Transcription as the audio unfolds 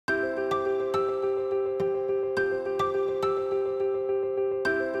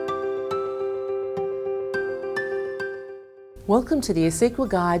Welcome to the ACECQA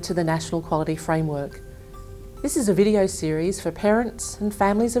Guide to the National Quality Framework. This is a video series for parents and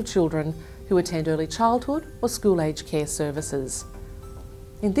families of children who attend early childhood or school-age care services.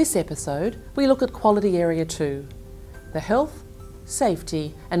 In this episode, we look at Quality Area 2, the health,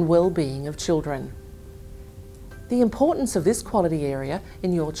 safety and well-being of children. The importance of this quality area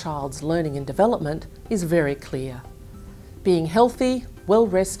in your child's learning and development is very clear. Being healthy,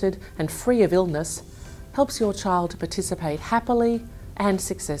 well-rested and free of illness helps your child to participate happily and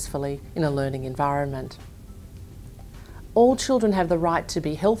successfully in a learning environment. All children have the right to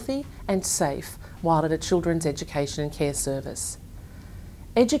be healthy and safe while at a children's education and care service.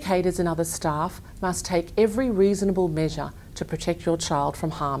 Educators and other staff must take every reasonable measure to protect your child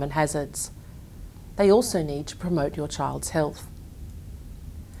from harm and hazards. They also need to promote your child's health.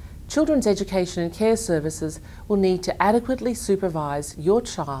 Children's education and care services will need to adequately supervise your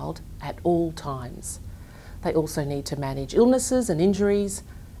child at all times. They also need to manage illnesses and injuries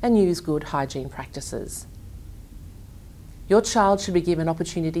and use good hygiene practices. Your child should be given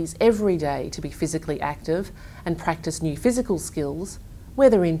opportunities every day to be physically active and practice new physical skills,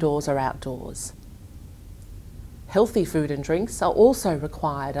 whether indoors or outdoors. Healthy food and drinks are also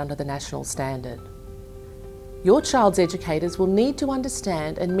required under the national standard. Your child's educators will need to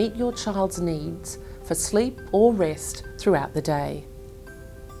understand and meet your child's needs for sleep or rest throughout the day.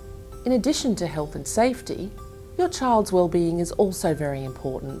 In addition to health and safety, your child's well-being is also very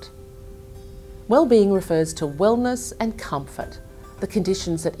important. Well-being refers to wellness and comfort, the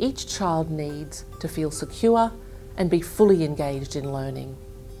conditions that each child needs to feel secure and be fully engaged in learning.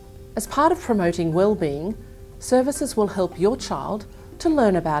 As part of promoting well-being, services will help your child to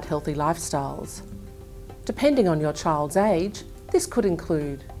learn about healthy lifestyles. Depending on your child's age, this could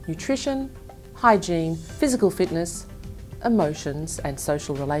include nutrition, hygiene, physical fitness, emotions and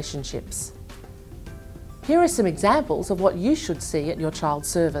social relationships. Here are some examples of what you should see at your child's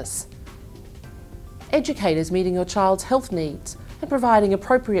service. Educators meeting your child's health needs and providing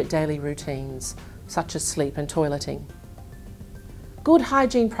appropriate daily routines, such as sleep and toileting. Good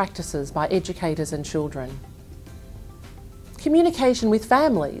hygiene practices by educators and children. Communication with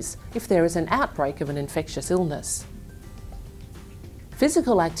families if there is an outbreak of an infectious illness.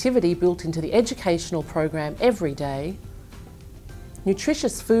 Physical activity built into the educational program every day.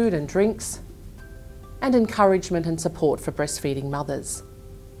 Nutritious food and drinks, and encouragement and support for breastfeeding mothers.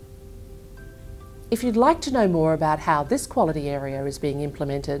 If you'd like to know more about how this quality area is being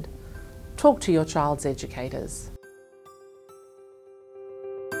implemented, talk to your child's educators.